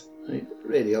Right,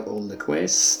 ready up on the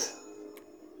quest.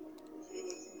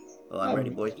 Oh, I'm ready,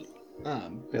 boy.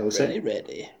 I'm We all set?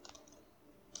 ready.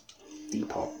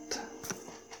 Depot.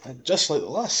 And just like the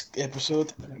last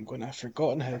episode, I'm going to have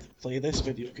forgotten how to play this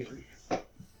video game.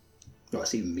 Well,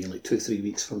 it's even been like 2-3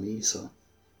 weeks for me, so.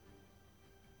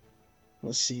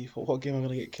 Let's see, what game I'm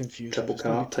going to get confused Triple with. It's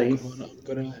gonna cart be time.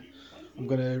 Pokemon. I'm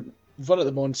gonna run at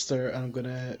the monster and I'm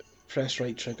gonna press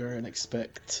right trigger and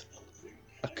expect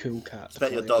a cool cat.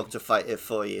 Expect your dog to fight it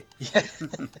for you. Yeah.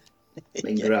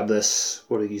 We can grab this,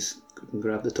 or he's can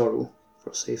grab the turtle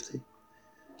for safety.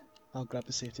 I'll grab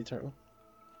the safety turtle.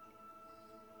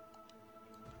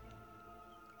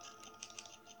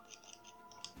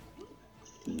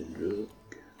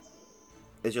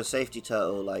 Is your safety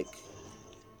turtle like,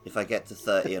 if I get to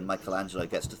 30 and Michelangelo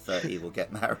gets to 30, we'll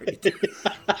get married?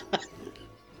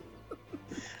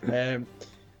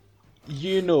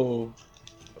 You know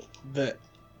that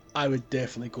I would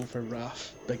definitely go for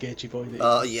Raph, big edgy boy.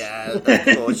 Oh yeah, of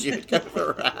course you would go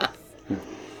for Raph.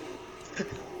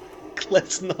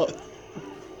 Let's not.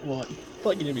 What? I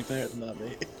thought you knew me better than that,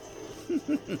 mate.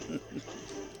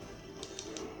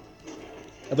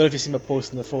 I don't know if you've seen my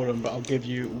post in the forum, but I'll give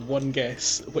you one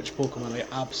guess which Pokemon I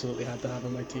absolutely had to have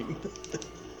on my team.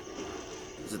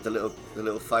 Is it the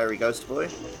little fiery ghost boy?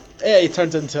 Yeah, he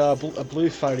turns into a blue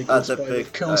fiery ghost the boy big-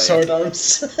 with cool oh, yeah. sword arms.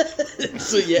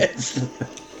 So yes.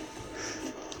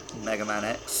 Mega Man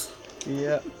X.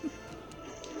 Yeah.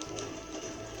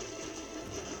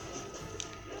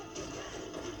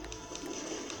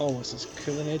 Almost as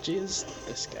cool and edgy as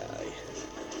this guy.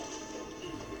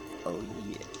 Oh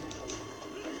yeah.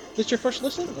 This your first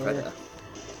listen? Or... Predator.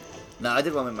 No, I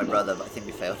did one with my brother, but I think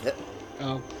we failed it.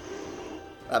 Oh.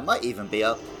 That might even be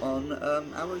up on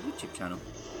our YouTube channel.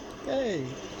 Hey.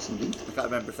 Indeed. I can't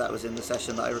remember if that was in the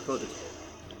session that I recorded.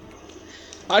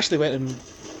 I actually went and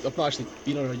I've not actually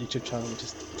been on our YouTube channel, which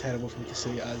is terrible for me to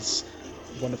say as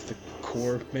one of the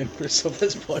core members of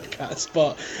this podcast,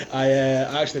 but I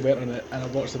actually went on it and I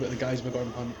watched a bit of the guys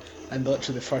McGorm Hunt, and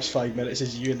literally the first 5 minutes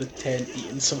is you in the tent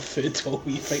eating some food while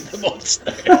we fight the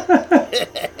monster.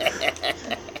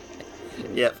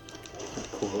 Yep.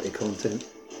 Quality content.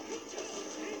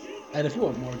 And if you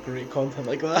want more great content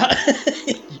like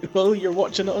that, well, you're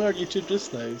watching it on our YouTube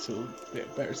just now, so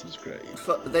better subscribe.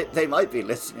 But they might be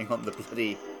listening on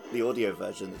the audio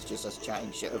version that's just us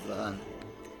chatting shit over the hand.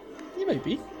 You might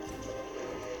be.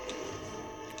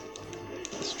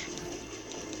 That's true.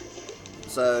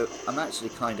 So, I'm actually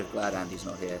kind of glad Andy's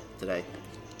not here today.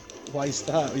 Why is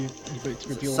that? Are you about to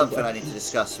reveal Something I need to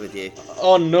discuss with you.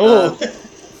 Oh no!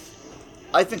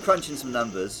 I've been crunching some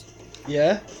numbers.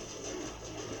 Yeah?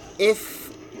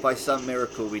 If, by some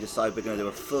miracle, we decide we're going to do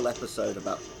a full episode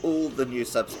about all the new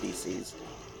subspecies,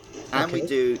 and we Okay.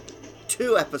 do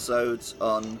 2 episodes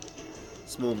on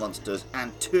small monsters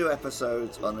and 2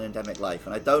 episodes on the endemic life,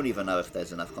 and I don't even know if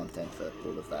there's enough content for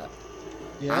all of that,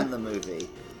 Yeah? and the movie,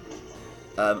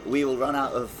 we will run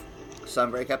out of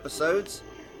Sunbreak episodes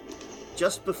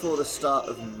just before the start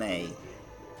of May.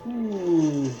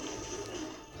 Ooh.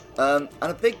 And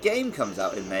a big game comes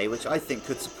out in May, which I think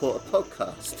could support a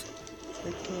podcast.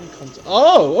 Big game comes.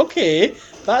 Oh, okay.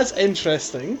 That's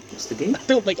interesting. What's the game? I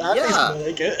don't think Andy's Yeah. gonna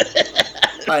like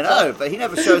it. I know, but he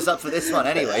never shows up for this one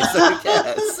anyway, so who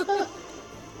cares?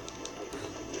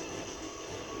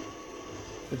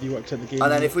 Have you worked at the game?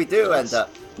 And then if we do end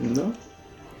up... No?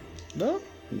 No?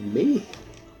 Me?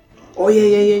 Oh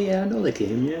yeah, I know the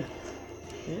game, yeah.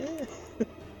 Yeah.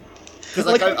 Because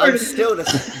like, I'm still...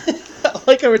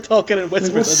 Like I were talking in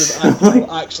whispers, What's- as if Andy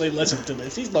will actually listen to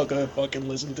this. He's not gonna fucking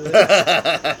listen to this.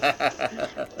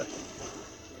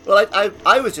 Well,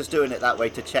 I was just doing it that way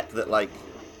to check that, like,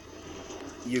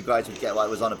 you guys would get what I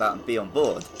was on about and be on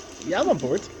board. Yeah, I'm on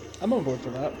board. I'm on board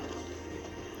for that.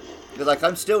 Because, like,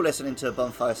 I'm still listening to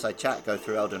Bonfireside Chat go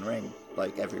through Elden Ring,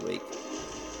 like, every week.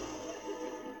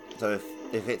 So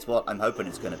if it's what I'm hoping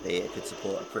it's going to be, it could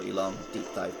support a pretty long,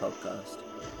 deep dive podcast.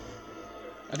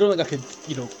 I don't think I could,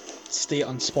 stay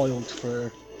unspoiled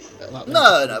for that long. No,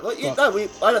 I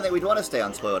don't think we'd want to stay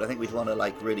unspoiled. I think we'd want to,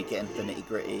 like, really get into the nitty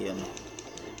gritty and...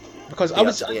 Because I be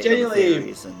was up to date on the genuinely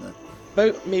theories and the...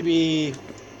 about maybe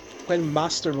when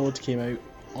Master Mode came out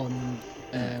on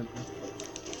and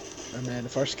then the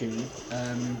first game,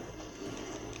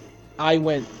 I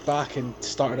went back and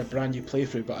started a brand new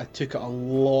playthrough, but I took it a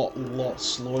lot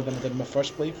slower than I did in my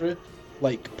first playthrough,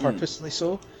 like purposely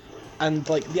so. And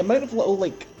like the amount of little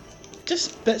like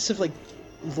just bits of like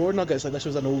lore nuggets, like this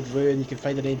was an old ruin, you can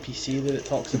find an NPC that it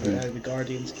talks about how the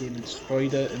Guardians came and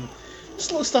destroyed it, and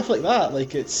just little stuff like that.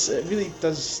 Like it really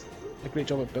does a great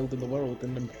job at building the world,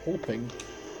 and I'm hoping,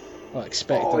 well,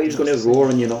 expecting. Oh, he's going to roar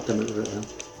and you knocked him out of it then.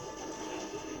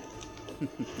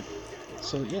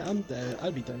 So yeah,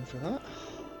 I'd be down for that.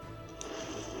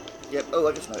 Yep. Oh,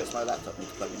 I just noticed my laptop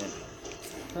needs plugging in.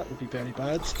 That would be very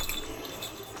bad.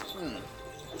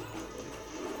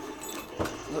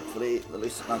 Hopefully, the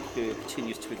Lucid Monkey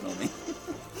continues to ignore me.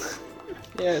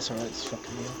 Yeah, it's alright. It's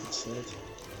fucking me up instead.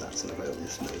 That's an about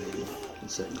this movie in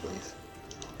second place.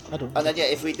 I don't. And then yeah,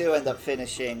 if we do end up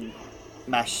finishing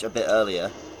MASH a bit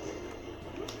earlier,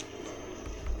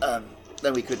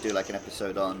 then we could do like an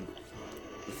episode on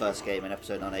the first game, an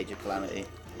episode on Age of Calamity.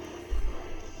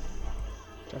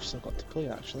 I've still got to play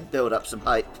actually. Build up some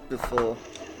hype before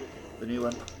the new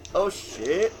one. Oh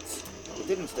shit! It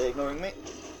didn't stay ignoring me.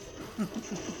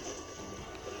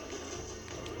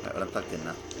 Right, well I'm plugged in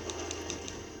now.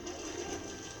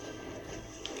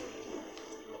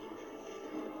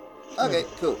 Okay,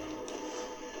 cool.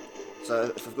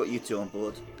 So if I've got you two on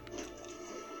board,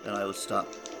 then I will start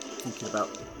thinking about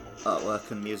artwork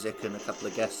and music and a couple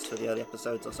of guests for the early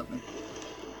episodes or something.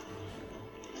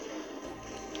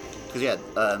 Because yeah,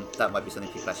 that might be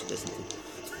something people actually listen to.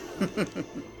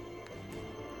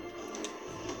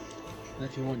 And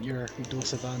if you want your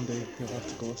dose of Andy, you'll have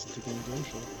to go listen to Game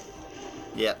Show.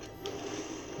 Yeah.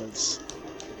 Because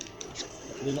he's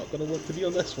probably not going to want to be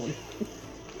on this one.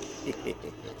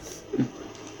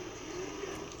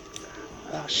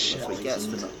 Ah shit. What we guess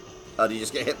for not. Oh, did you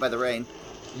just get hit by the rain?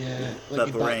 Yeah.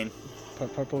 Like Purple rain.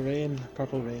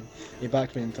 Purple rain. He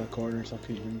backed me into a corner, so I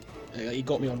couldn't even. He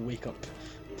got me on wake up,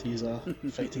 to use a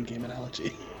fighting game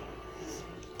analogy.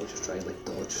 Or just try and like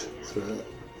dodge through it.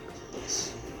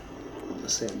 That's what the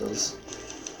saying does.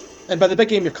 And by the big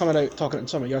game you're coming out talking in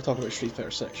summer, you're talking about Street Fighter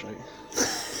 6, right?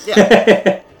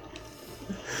 Yeah.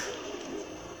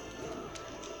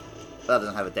 That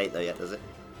doesn't have a date though yet, does it?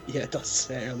 Yeah, it does.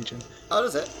 Early June. Oh,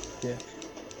 does it? Yeah.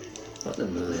 That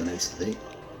didn't really announce the date.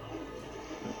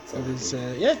 It was,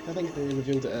 yeah, I think they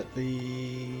revealed it at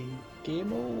the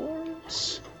Game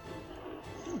Awards.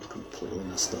 Completely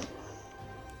missed it.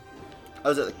 I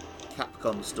was at the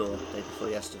Capcom store the day before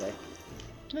yesterday.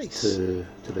 Nice. Too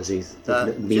busy. Just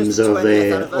Memes the of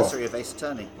 20th anniversary of Ace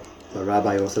Attorney. the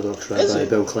Rabbi Orthodox Is Rabbi it?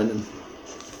 Bill Clinton.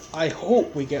 I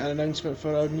hope we get an announcement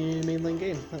for our new mainline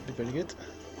game. That'd be very good.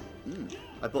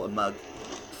 I bought a mug.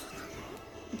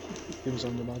 It was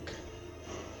on the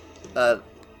mug.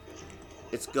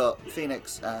 It's got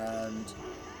Phoenix and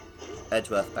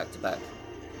Edgeworth back to back.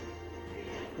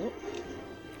 Oh,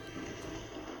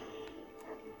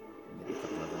 Maybe a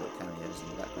couple of other cameos in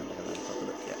the background. I haven't had a proper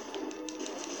look yet.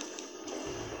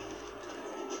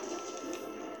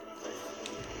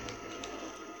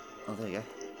 Oh, there you go.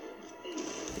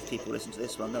 If people listen to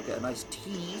this one, they'll get a nice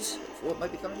tease for what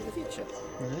might be coming in the future.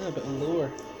 yeah, a bit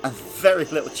lower. And very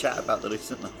little chat about the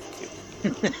Lucent Monkey.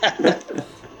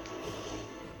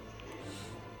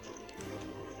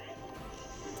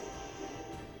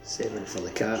 Saving for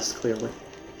the cast, clearly.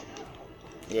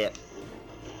 Yeah.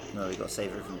 No, we've got to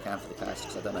save everything we can for the cast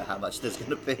because I don't know how much there's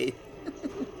going to be.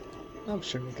 I'm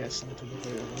sure we'll get something about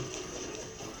it then.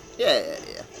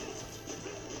 Yeah.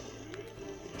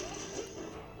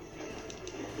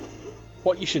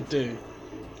 What you should do,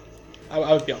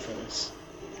 I would be up for this,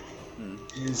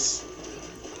 is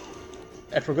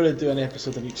if we're going to do an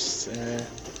episode on each,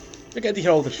 you're getting to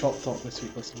hear all the shop talk this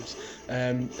week, listeners.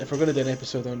 If we're going to do an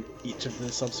episode on each of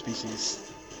the subspecies,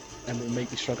 and we might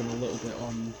be struggling a little bit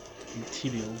on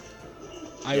material,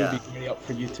 I would be very up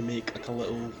for you to make like a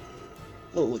little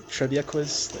like, trivia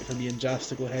quiz, like for me and Jas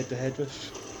to go head to head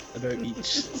with about each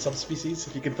subspecies.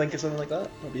 If you can think of something like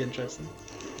that, that'd be interesting.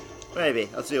 Maybe.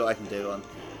 I'll see what I can do on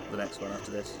the next one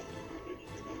after this.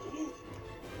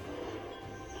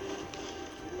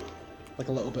 Like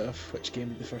a little bit of which game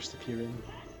did they first appear in.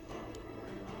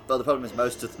 Well, the problem is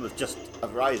most of them have just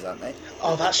Rise, aren't they?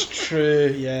 Oh, that's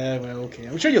true. Yeah, well, okay.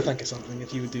 I'm sure you'll think of something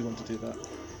if you do want to do that.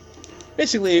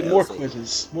 Basically, Yeah, more I'll see.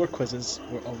 quizzes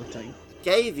all the time.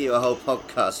 Gave you a whole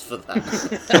podcast for that.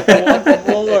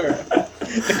 One more.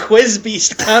 The quiz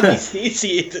beast can't be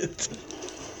satiated.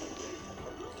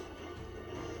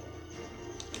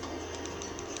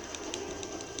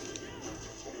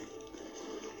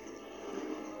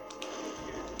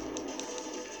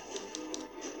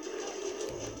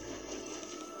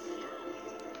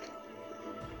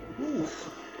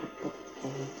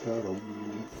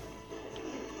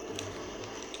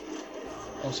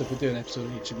 Also, if we do an episode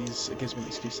on each of these, it gives me an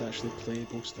excuse to actually play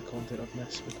most of the content I've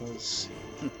missed, because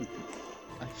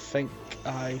I think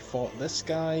I fought this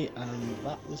guy and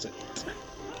that was it.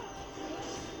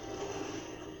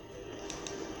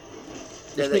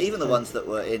 Yeah, Which even the makes ones that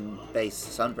were in base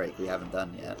Sunbreak we haven't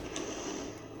done yet.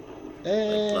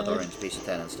 Like Blood Orange, Peach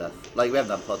 10 and stuff. Like, we haven't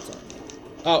done pods on it yet.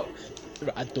 Oh,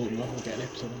 I don't know if we'll get an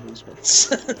episode on those ones.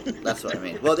 That's what I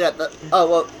mean. Well, yeah.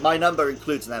 My number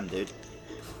includes them, dude.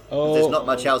 Oh, There's not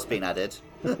much else being added.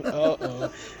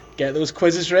 Uh-oh. Get those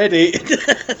quizzes ready.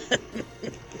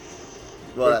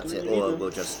 Well, that's it. Or we'll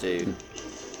just do,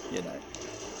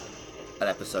 an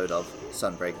episode of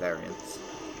Sunbreak variants.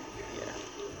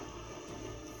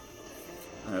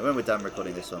 Yeah. When we're done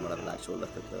recording this one, we'll have an actual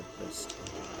look at the list.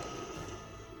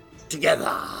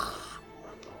 Together!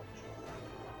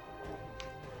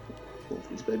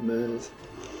 Wolfie's big move.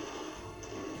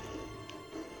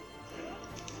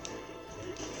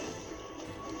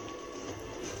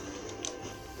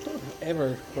 I don't think I've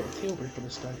ever got a tail break on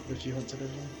this guy for a few hunts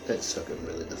originally. It's fucking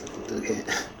really difficult to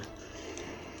get.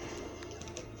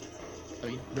 I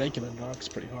mean, regular Narc's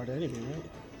pretty hard anyway, right?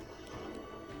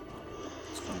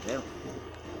 It's fun tail.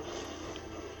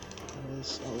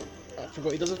 I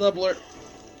forgot he does a doubler.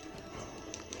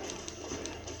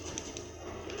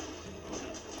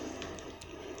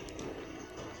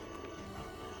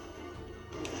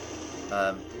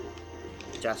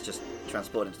 Jas just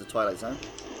transported into the Twilight Zone.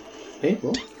 Hey,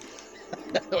 what?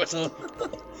 That was a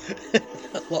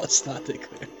lot of static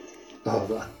there. Oh,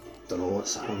 but I don't know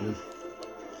what's happening.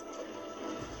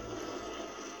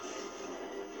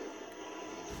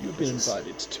 You've been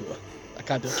invited to I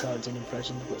can't do a Twilight Zone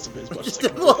impression, that's a bit as much as I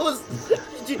can do. What was...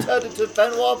 Did you turn into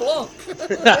Benoit Blanc?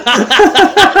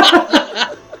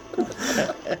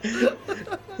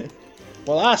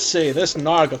 Well, I say this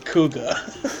Nargacuga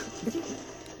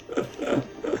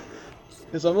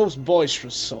is a most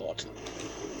boisterous sort.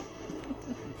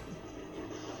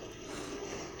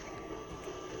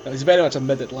 He's very much a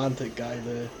mid-Atlantic guy,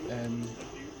 the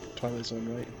Twilight Zone,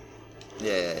 right?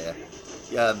 Yeah.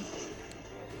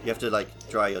 You have to,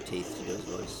 dry your teeth to do his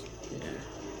voice. Yeah.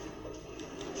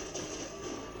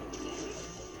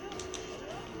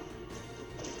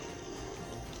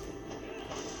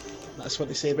 That's what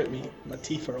they say about me. My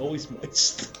teeth are always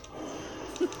moist.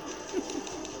 The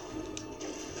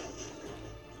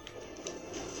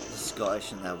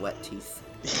Scottish and their wet teeth.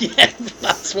 Yeah,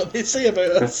 that's what they say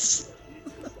about us.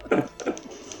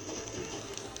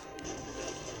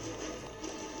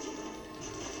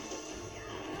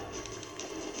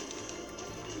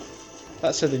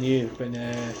 That's how they knew when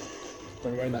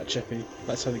we were in that chippy.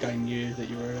 That's how the guy knew that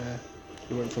you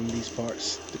weren't from these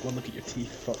parts. Took one look at your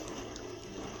teeth, thought,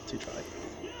 too dry,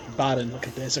 barren like a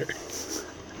desert.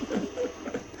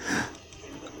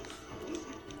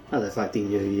 And the fact he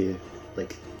knew you,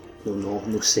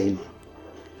 no sane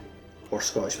or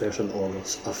Scottish person or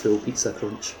a full pizza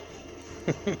crunch.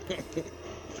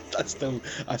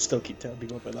 I still keep telling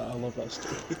people about that. I love that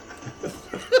story.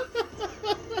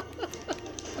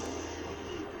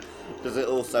 Does it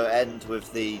also end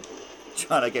with the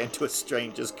trying to get into a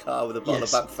stranger's car with a bottle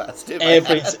Yes. of Buckfast in my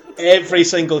hand? Every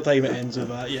single time it ends with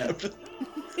that, yeah.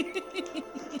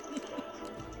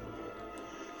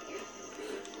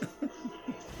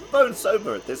 Bone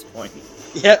sober at this point.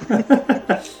 Yep.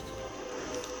 As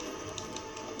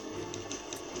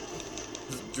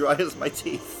dry as my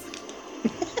teeth.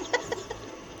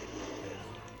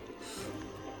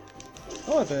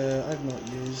 Oh, I've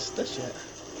not used this yet.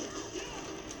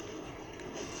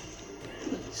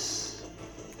 Nice.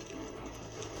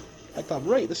 Like that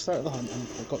right at the start of the hunt and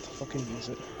forgot to fucking use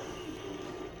it.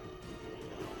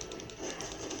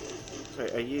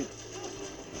 Sorry, are you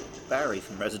Barry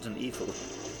from Resident Evil?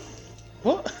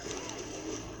 What?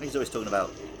 He's always talking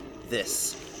about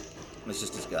this. And it's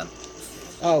just his gun.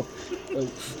 Oh, well,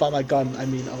 by my gun I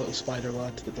mean a little spider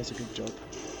lad that does a good job.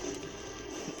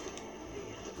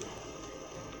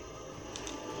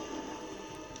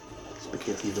 Just be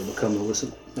careful you don't become a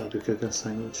listen. Nargacuga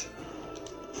sandwich.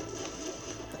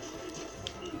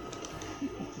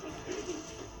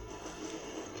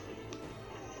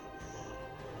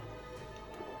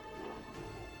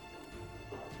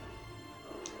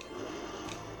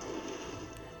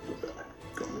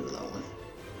 Got me with that one.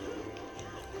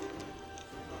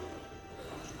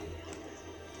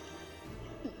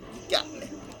 You got me.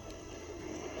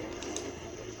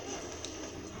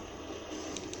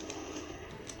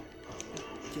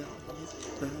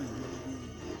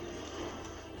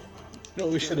 You know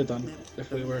what we should have done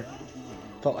if we were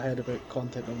thought ahead about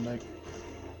content on night?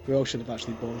 We all should have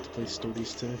actually bothered to play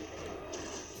stories too.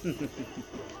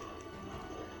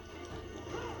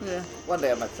 Yeah, one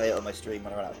day I might play it on my stream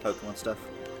when I run out of Pokemon stuff.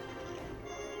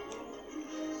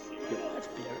 You'll never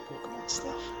be out of Pokemon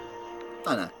stuff.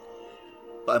 I know.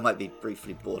 But I might be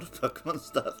briefly bored of Pokemon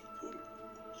stuff.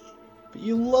 But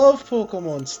you love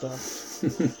Pokemon stuff.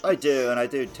 I do, and I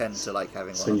do tend to like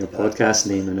having It's one. in your podcast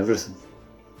name and everything.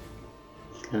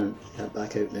 Can't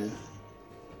back out now.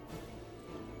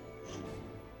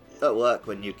 At work,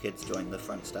 when new kids join, the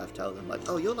front staff tell them, like,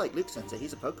 oh, you're like Luke Sensei,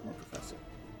 he's a Pokemon professor.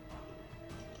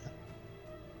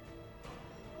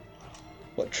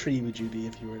 What tree would you be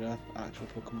if you were an actual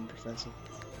Pokemon professor?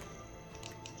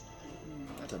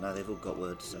 I don't know, they've all got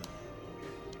words, so...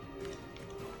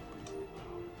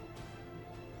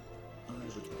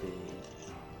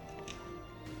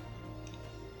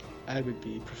 I would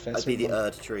be Professor... I'd be the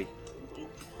Erdtree.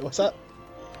 What's that?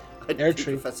 I'd be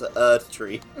Erdtree. Professor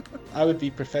Erdtree. I would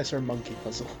be Professor Monkey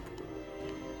Puzzle.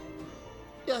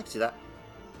 Yeah, I can see that.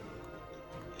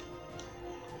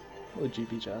 What would you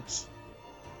be, Jas?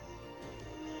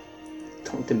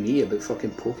 Talk to me about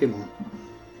fucking Pokemon.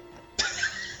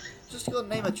 Just gotta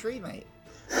name a tree, mate.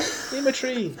 Name a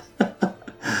tree! I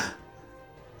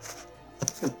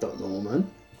don't know,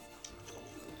 man.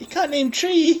 You can't name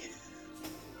tree!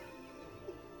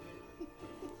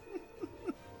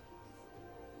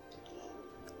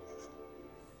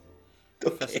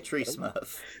 Professor Tree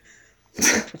Smurf.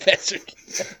 Professor.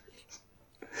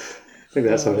 I think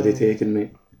that's already taken,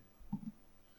 mate.